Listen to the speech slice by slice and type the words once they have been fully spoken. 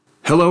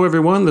Hello,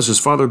 everyone. This is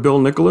Father Bill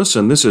Nicholas,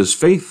 and this is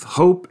Faith,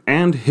 Hope,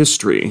 and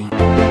History.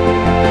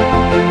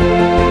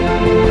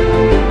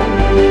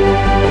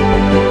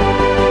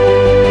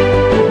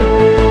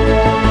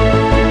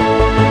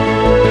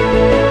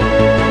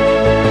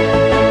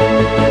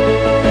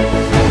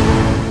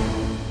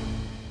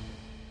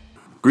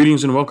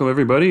 Greetings and welcome,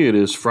 everybody. It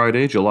is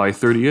Friday, July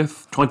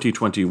 30th,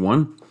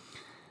 2021.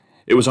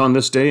 It was on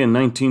this day in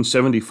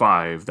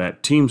 1975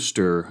 that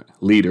Teamster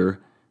leader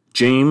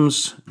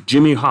James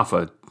Jimmy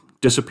Hoffa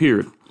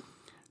disappeared,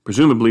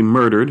 presumably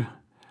murdered,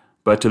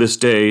 but to this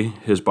day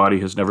his body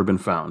has never been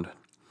found.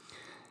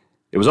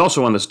 It was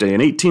also on this day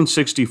in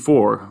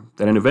 1864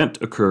 that an event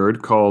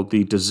occurred called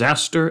the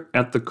Disaster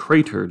at the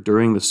Crater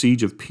during the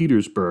Siege of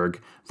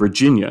Petersburg,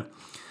 Virginia.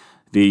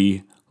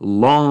 The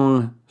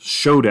long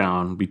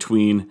showdown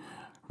between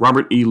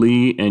Robert E.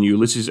 Lee and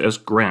Ulysses S.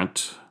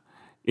 Grant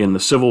in the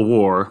Civil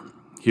War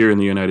here in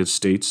the United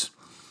States.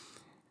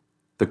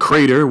 The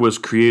crater was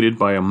created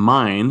by a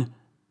mine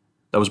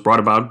that was brought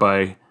about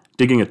by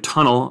digging a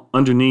tunnel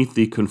underneath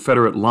the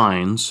Confederate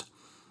lines.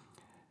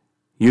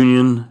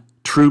 Union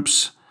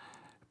troops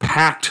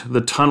packed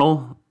the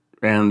tunnel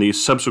and the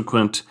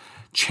subsequent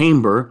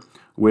chamber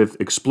with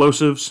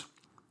explosives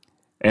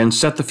and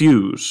set the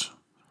fuse,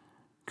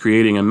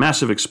 creating a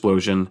massive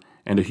explosion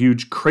and a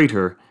huge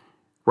crater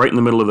right in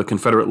the middle of the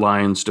Confederate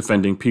lines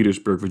defending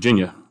Petersburg,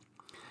 Virginia.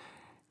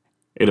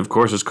 It, of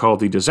course, is called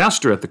the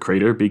Disaster at the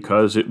Crater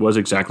because it was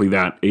exactly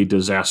that, a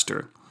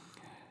disaster.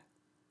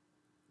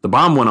 The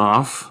bomb went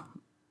off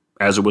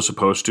as it was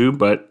supposed to,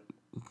 but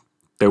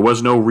there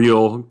was no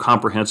real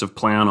comprehensive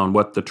plan on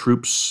what the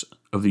troops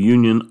of the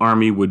Union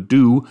Army would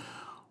do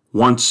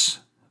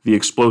once the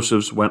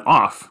explosives went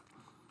off.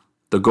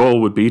 The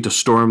goal would be to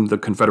storm the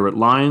Confederate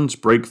lines,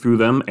 break through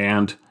them,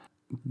 and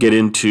get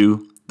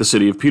into the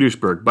city of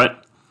Petersburg.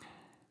 But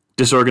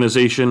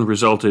disorganization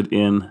resulted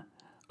in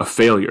a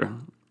failure,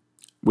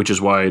 which is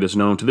why it is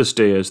known to this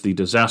day as the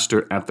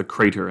Disaster at the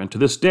Crater. And to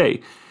this day,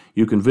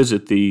 you can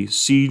visit the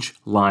siege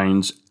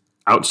lines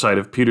outside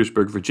of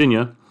Petersburg,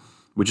 Virginia,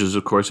 which is,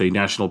 of course, a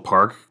national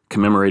park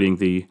commemorating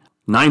the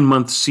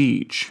 9-month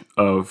siege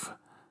of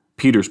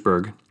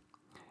Petersburg.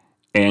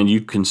 And you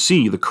can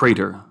see the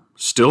crater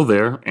still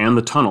there and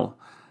the tunnel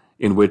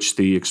in which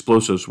the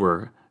explosives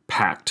were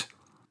packed.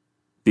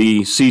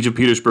 The siege of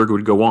Petersburg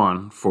would go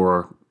on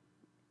for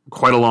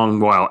quite a long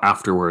while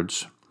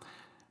afterwards.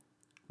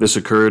 This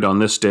occurred on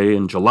this day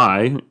in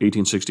July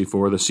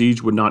 1864. The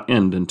siege would not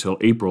end until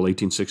April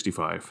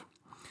 1865.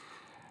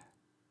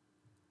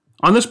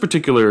 On this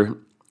particular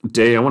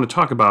day, I want to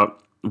talk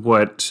about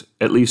what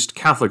at least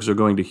Catholics are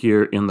going to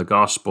hear in the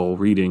gospel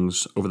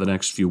readings over the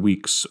next few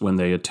weeks when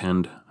they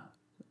attend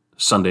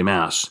Sunday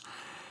Mass.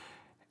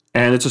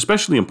 And it's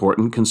especially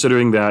important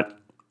considering that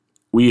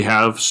we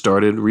have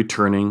started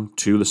returning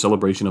to the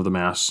celebration of the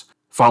Mass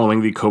following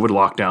the COVID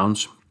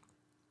lockdowns.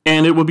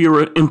 And it will be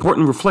an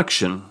important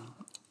reflection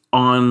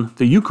on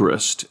the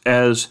Eucharist,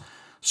 as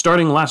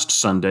starting last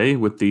Sunday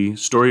with the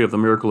story of the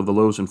miracle of the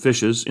loaves and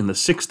fishes in the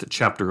 6th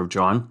chapter of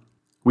John,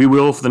 we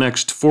will, for the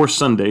next 4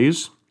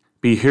 Sundays,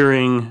 be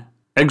hearing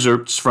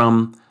excerpts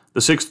from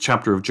the 6th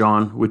chapter of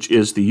John, which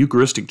is the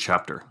Eucharistic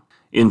chapter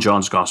in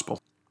John's Gospel.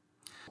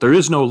 There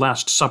is no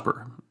Last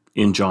Supper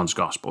in John's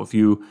Gospel. If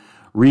you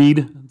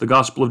read the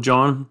Gospel of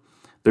John,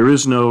 there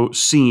is no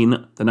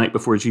scene the night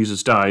before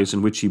Jesus dies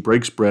in which he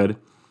breaks bread,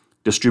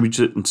 distributes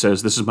it, and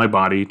says, "This is my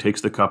body,"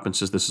 takes the cup and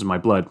says, "This is my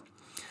blood."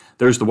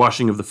 There's the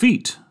washing of the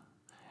feet,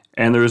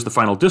 and there is the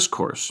final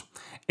discourse.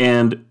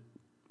 And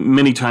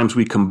many times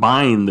we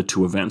combine the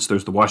two events.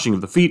 There's the washing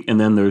of the feet, and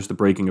then there's the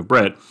breaking of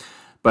bread.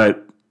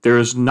 But there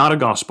is not a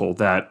gospel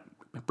that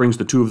brings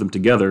the two of them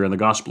together, and the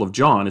Gospel of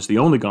John is the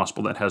only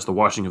gospel that has the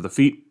washing of the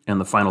feet and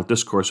the final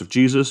discourse of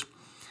Jesus,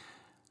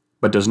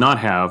 but does not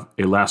have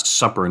a Last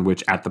Supper in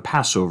which, at the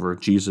Passover,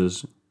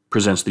 Jesus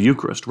presents the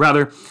Eucharist.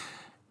 Rather,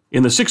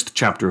 in the 6th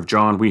chapter of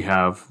John, we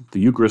have the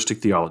Eucharistic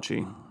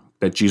theology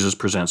that Jesus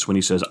presents when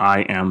he says,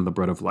 "I am the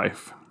bread of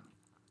life."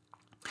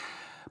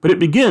 But it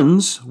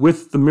begins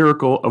with the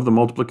miracle of the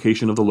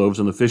multiplication of the loaves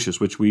and the fishes,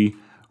 which we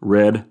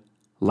read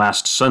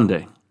last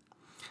Sunday.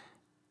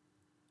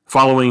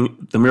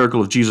 Following the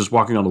miracle of Jesus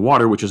walking on the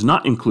water, which is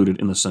not included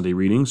in the Sunday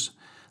readings,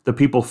 the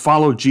people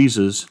follow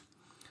Jesus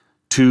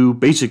to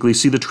basically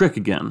see the trick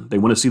again. They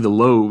want to see the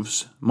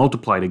loaves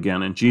multiplied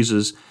again, and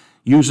Jesus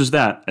uses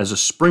that as a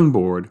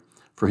springboard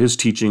for his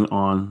teaching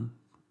on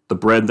the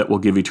bread that will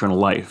give eternal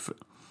life.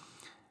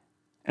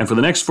 And for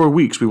the next 4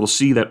 weeks, we will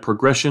see that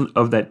progression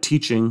of that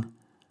teaching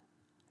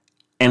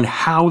and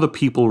how the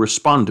people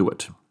respond to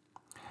it,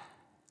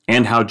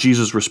 and how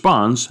Jesus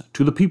responds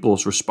to the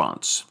people's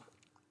response.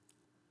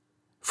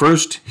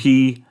 First,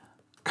 he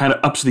kind of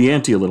ups the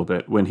ante a little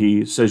bit when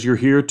he says, "You're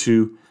here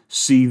to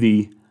see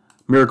the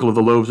miracle of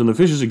the loaves and the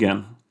fishes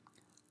again.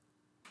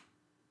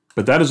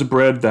 But that is a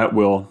bread that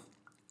will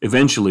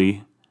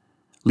eventually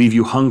leave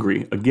you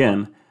hungry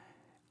again,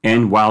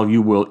 and while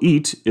you will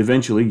eat,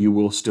 eventually you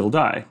will still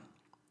die."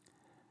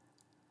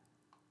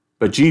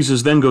 But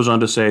Jesus then goes on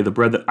to say, "The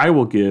bread that I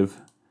will give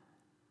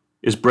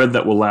is bread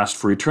that will last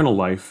for eternal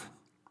life,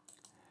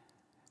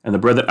 And the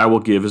bread that I will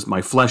give is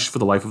my flesh for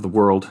the life of the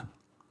world.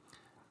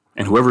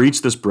 And whoever eats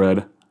this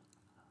bread,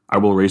 I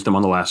will raise them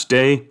on the last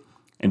day.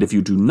 And if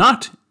you do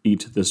not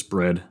eat this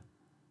bread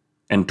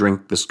and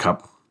drink this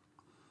cup,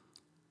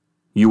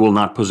 you will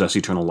not possess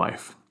eternal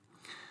life.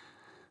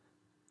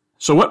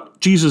 So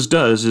what Jesus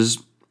does is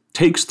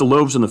takes the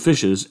loaves and the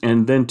fishes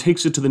and then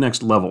takes it to the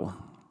next level.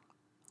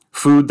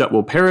 Food that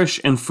will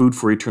perish and food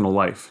for eternal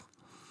life.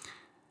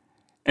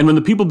 And when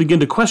the people begin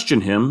to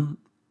question him,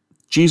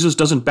 Jesus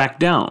doesn't back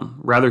down.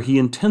 Rather, he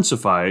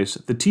intensifies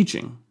the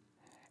teaching.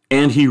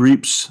 And he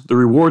reaps the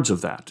rewards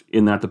of that,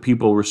 in that the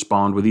people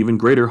respond with even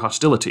greater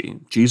hostility.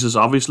 Jesus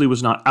obviously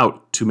was not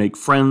out to make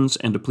friends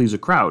and to please a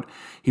crowd.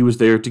 He was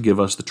there to give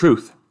us the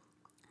truth.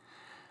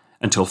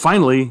 Until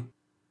finally,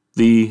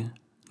 the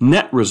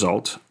net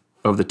result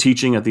of the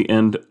teaching at the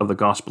end of the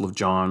Gospel of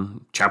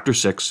John, chapter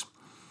 6,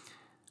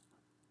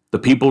 the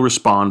people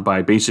respond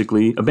by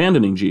basically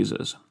abandoning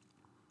Jesus.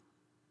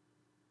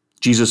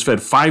 Jesus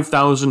fed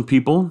 5,000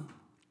 people,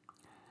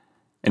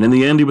 and in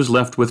the end he was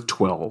left with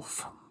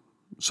 12.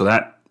 So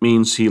that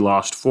means he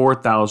lost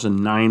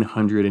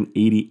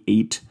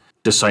 4,988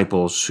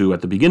 disciples who,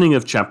 at the beginning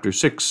of chapter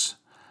 6,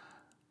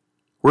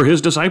 were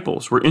his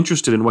disciples, were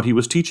interested in what he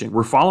was teaching,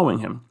 were following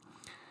him.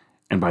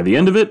 And by the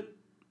end of it,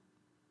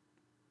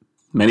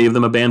 many of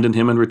them abandoned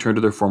him and returned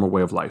to their former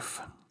way of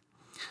life.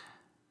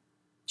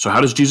 So how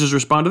does Jesus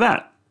respond to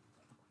that?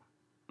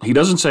 He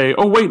doesn't say,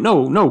 oh, wait,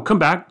 no, come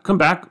back.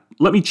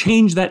 Let me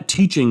change that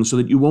teaching so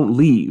that you won't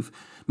leave.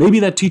 Maybe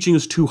that teaching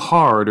is too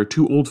hard or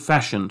too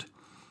old-fashioned.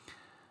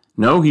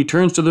 No, he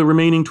turns to the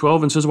remaining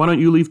 12 and says, why don't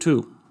you leave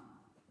too?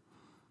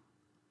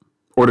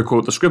 Or to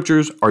quote the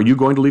scriptures, are you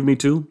going to leave me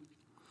too?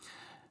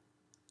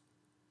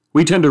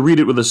 We tend to read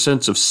it with a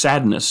sense of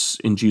sadness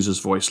in Jesus'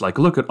 voice, like,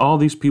 look at all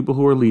these people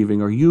who are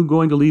leaving. Are you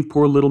going to leave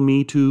poor little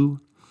me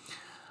too?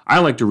 I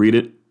like to read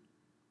it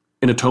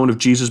in a tone of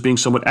Jesus being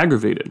somewhat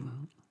aggravated.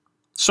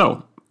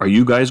 So, are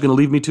you guys going to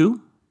leave me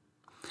too?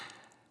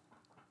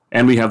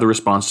 And we have the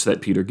response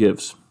that Peter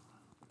gives.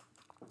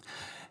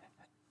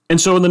 And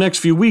so in the next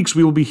few weeks,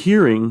 we will be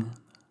hearing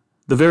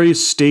the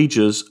various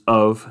stages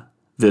of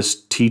this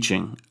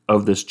teaching,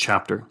 of this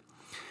chapter.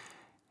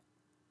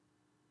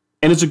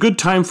 And it's a good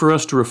time for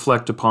us to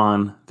reflect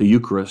upon the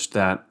Eucharist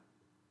that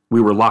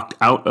we were locked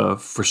out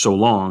of for so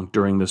long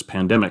during this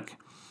pandemic.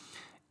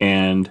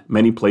 And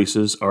many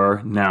places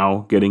are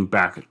now getting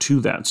back to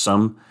that.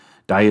 Some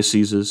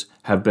dioceses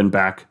have been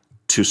back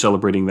to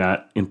celebrating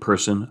that in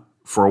person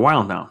for a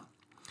while now.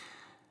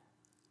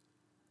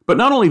 But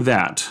not only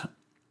that,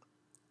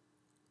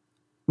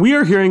 we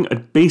are hearing a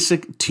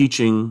basic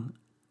teaching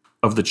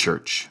of the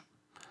Church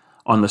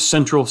on the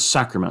central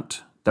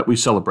sacrament that we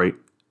celebrate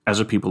as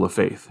a people of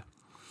faith.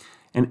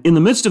 And in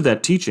the midst of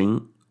that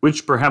teaching,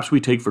 which perhaps we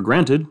take for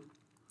granted,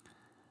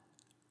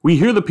 we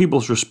hear the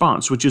people's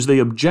response, which is they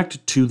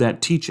object to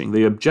that teaching.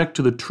 They object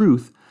to the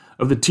truth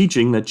of the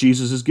teaching that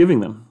Jesus is giving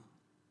them.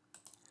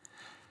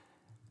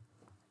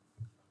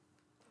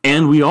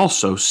 And we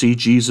also see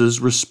Jesus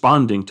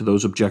responding to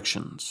those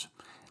objections.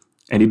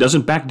 And he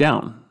doesn't back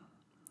down.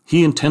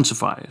 He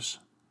intensifies.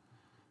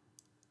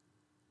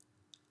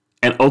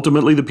 And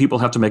ultimately, the people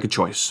have to make a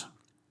choice.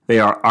 They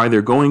are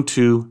either going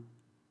to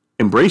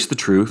embrace the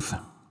truth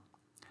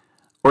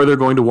or they're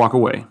going to walk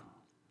away.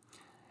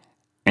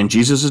 And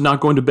Jesus is not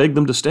going to beg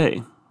them to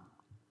stay.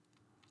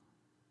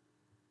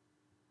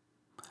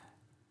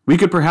 We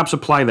could perhaps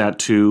apply that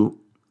to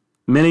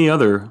many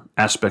other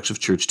aspects of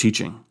church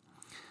teaching.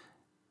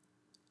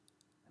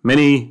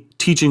 Many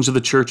teachings of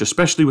the church,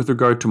 especially with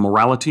regard to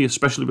morality,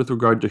 especially with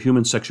regard to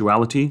human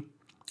sexuality,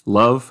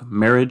 love,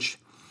 marriage,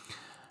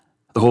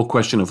 the whole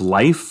question of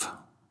life,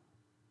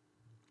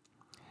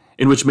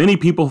 in which many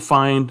people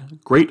find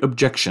great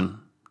objection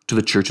to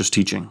the church's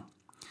teaching.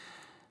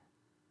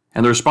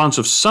 And the response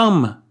of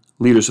some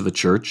leaders of the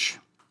church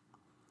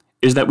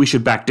is that we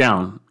should back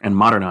down and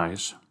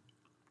modernize.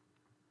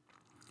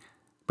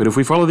 But if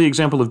we follow the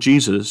example of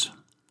Jesus,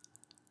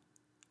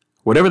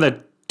 whatever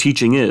that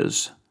teaching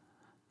is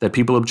that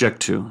people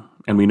object to,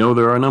 and we know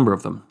there are a number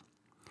of them,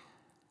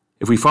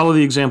 if we follow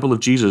the example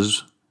of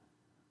Jesus,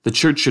 the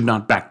church should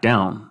not back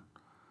down.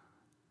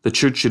 The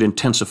church should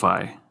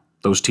intensify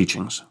those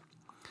teachings,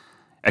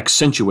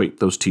 accentuate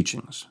those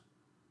teachings,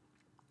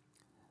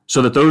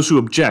 so that those who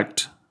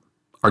object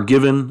are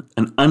given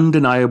an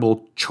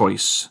undeniable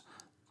choice,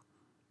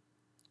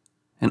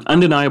 an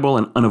undeniable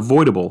and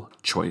unavoidable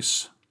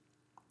choice.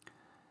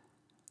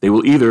 They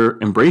will either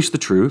embrace the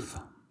truth,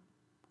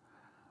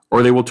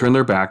 or they will turn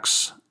their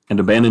backs and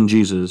abandon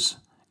Jesus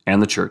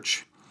and the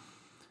church.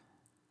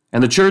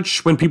 And the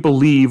church, when people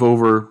leave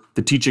over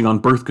the teaching on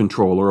birth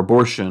control or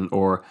abortion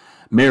or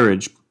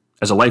marriage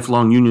as a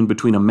lifelong union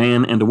between a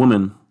man and a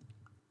woman,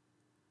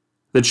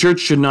 the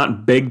church should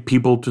not beg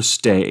people to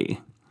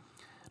stay.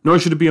 Nor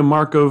should it be a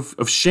mark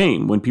of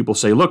shame when people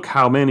say, look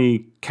how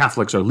many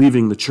Catholics are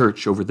leaving the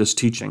church over this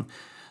teaching.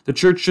 The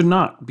church should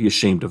not be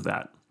ashamed of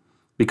that,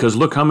 because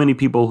look how many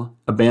people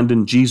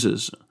abandon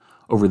Jesus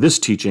over this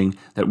teaching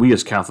that we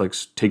as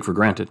Catholics take for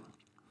granted.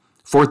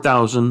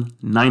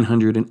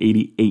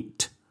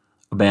 4,988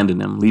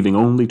 abandoned him, leaving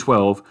only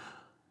 12,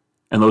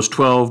 and those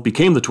 12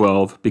 became the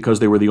 12 because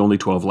they were the only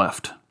 12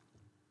 left.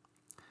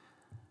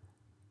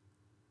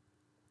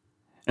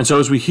 And so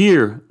as we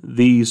hear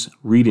these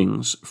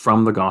readings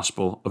from the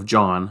Gospel of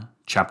John,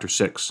 chapter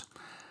 6,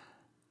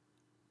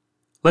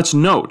 let's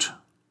note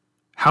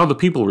how the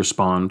people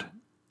respond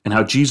and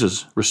how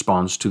Jesus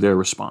responds to their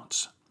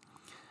response.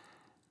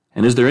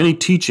 And is there any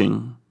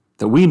teaching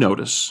that we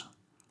notice,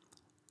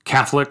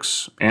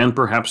 Catholics and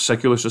perhaps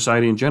secular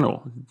society in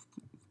general,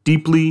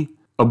 deeply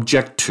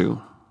object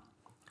to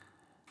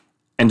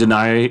and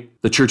deny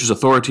the church's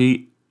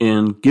authority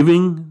in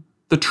giving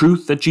the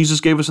truth that Jesus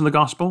gave us in the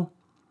gospel,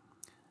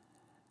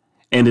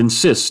 and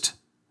insist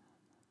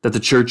that the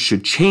church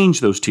should change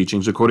those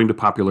teachings according to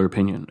popular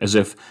opinion, as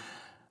if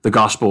the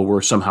gospel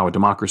were somehow a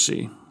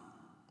democracy?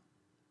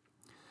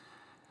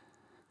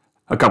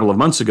 A couple of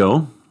months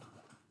ago,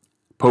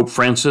 Pope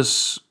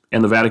Francis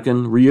and the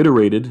Vatican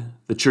reiterated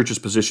the church's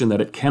position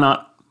that it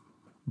cannot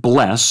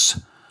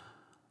bless,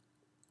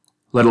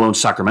 let alone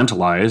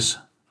sacramentalize,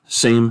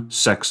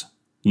 same-sex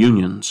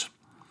unions.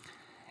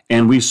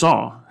 And we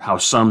saw how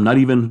some, not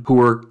even who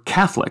were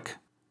Catholic,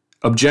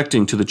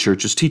 objecting to the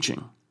church's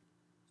teaching,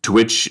 to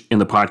which, in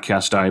the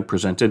podcast I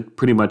presented,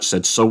 pretty much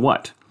said, so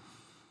what?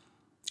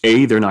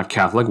 A, they're not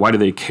Catholic. Why do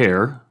they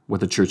care what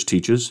the church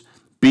teaches?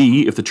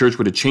 B, if the church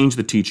were to change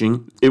the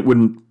teaching, it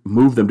wouldn't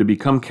move them to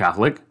become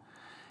Catholic.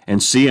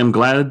 And C, I'm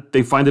glad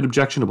they find it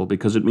objectionable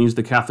because it means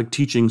the Catholic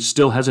teaching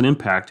still has an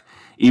impact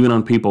even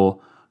on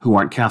people who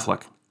aren't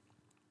Catholic.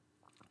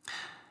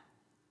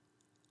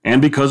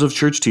 And because of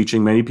church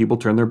teaching, many people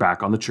turn their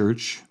back on the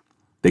church.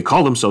 They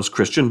call themselves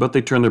Christian, but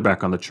they turn their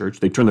back on the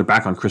church. They turn their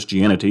back on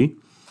Christianity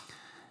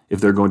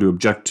if they're going to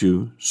object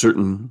to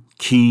certain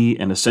key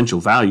and essential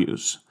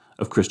values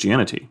of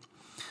Christianity.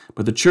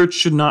 But the church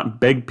should not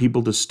beg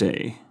people to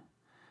stay.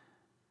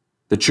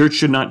 The church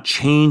should not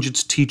change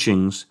its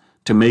teachings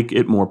to make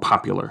it more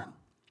popular.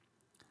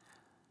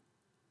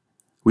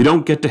 We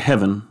don't get to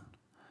heaven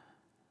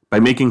by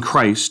making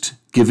Christ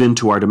give in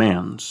to our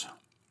demands.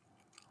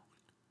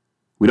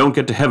 We don't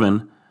get to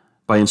heaven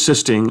by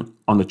insisting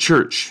on the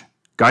church,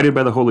 guided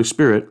by the Holy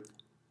Spirit,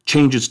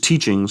 change its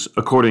teachings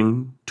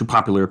according to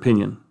popular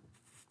opinion.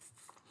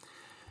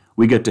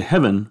 We get to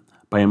heaven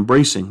by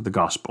embracing the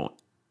gospel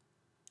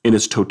in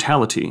its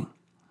totality,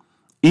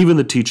 even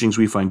the teachings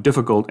we find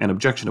difficult and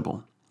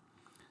objectionable.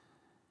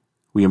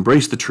 We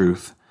embrace the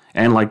truth,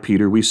 and like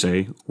Peter, we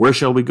say, "Where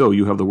shall we go?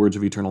 You have the words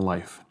of eternal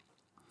life."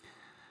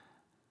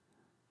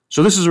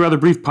 So this is a rather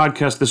brief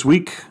podcast this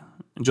week,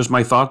 and just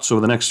my thoughts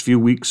over the next few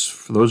weeks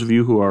for those of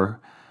you who are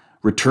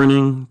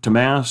returning to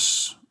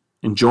Mass,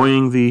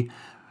 enjoying the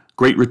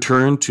great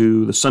return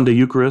to the Sunday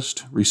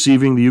Eucharist,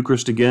 receiving the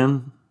Eucharist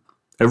again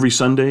every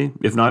Sunday,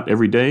 if not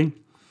every day,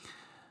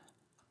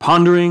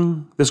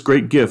 pondering this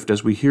great gift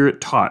as we hear it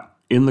taught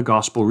in the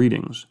gospel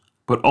readings,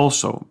 but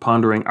also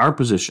pondering our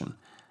position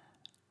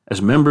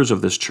as members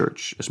of this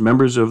church, as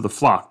members of the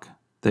flock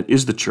that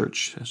is the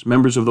church, as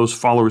members of those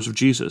followers of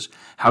Jesus.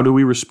 How do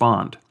we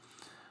respond?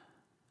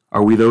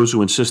 Are we those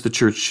who insist the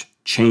church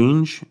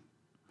change?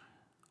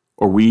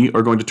 Or we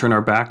are going to turn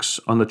our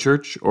backs on the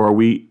church? Or are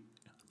we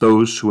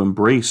those who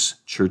embrace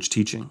church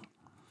teaching?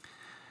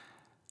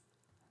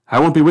 I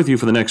won't be with you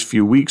for the next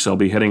few weeks. I'll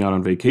be heading out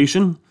on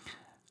vacation.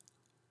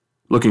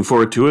 Looking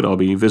forward to it. I'll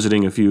be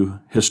visiting a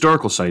few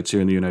historical sites here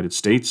in the United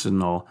States,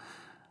 and I'll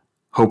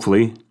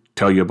hopefully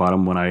tell you about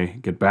them when I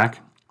get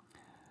back.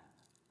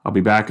 I'll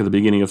be back at the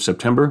beginning of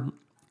September.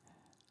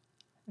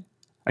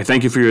 I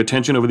thank you for your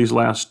attention over these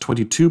last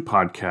 22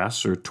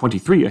 podcasts, or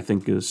 23 I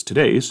think is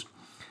today's.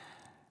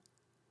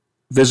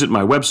 Visit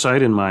my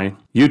website and my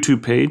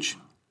YouTube page.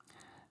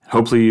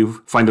 Hopefully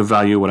you find of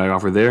value what I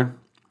offer there.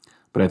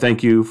 But I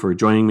thank you for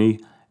joining me,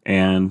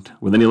 and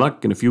with any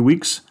luck, in a few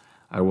weeks,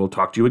 I will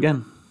talk to you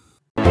again.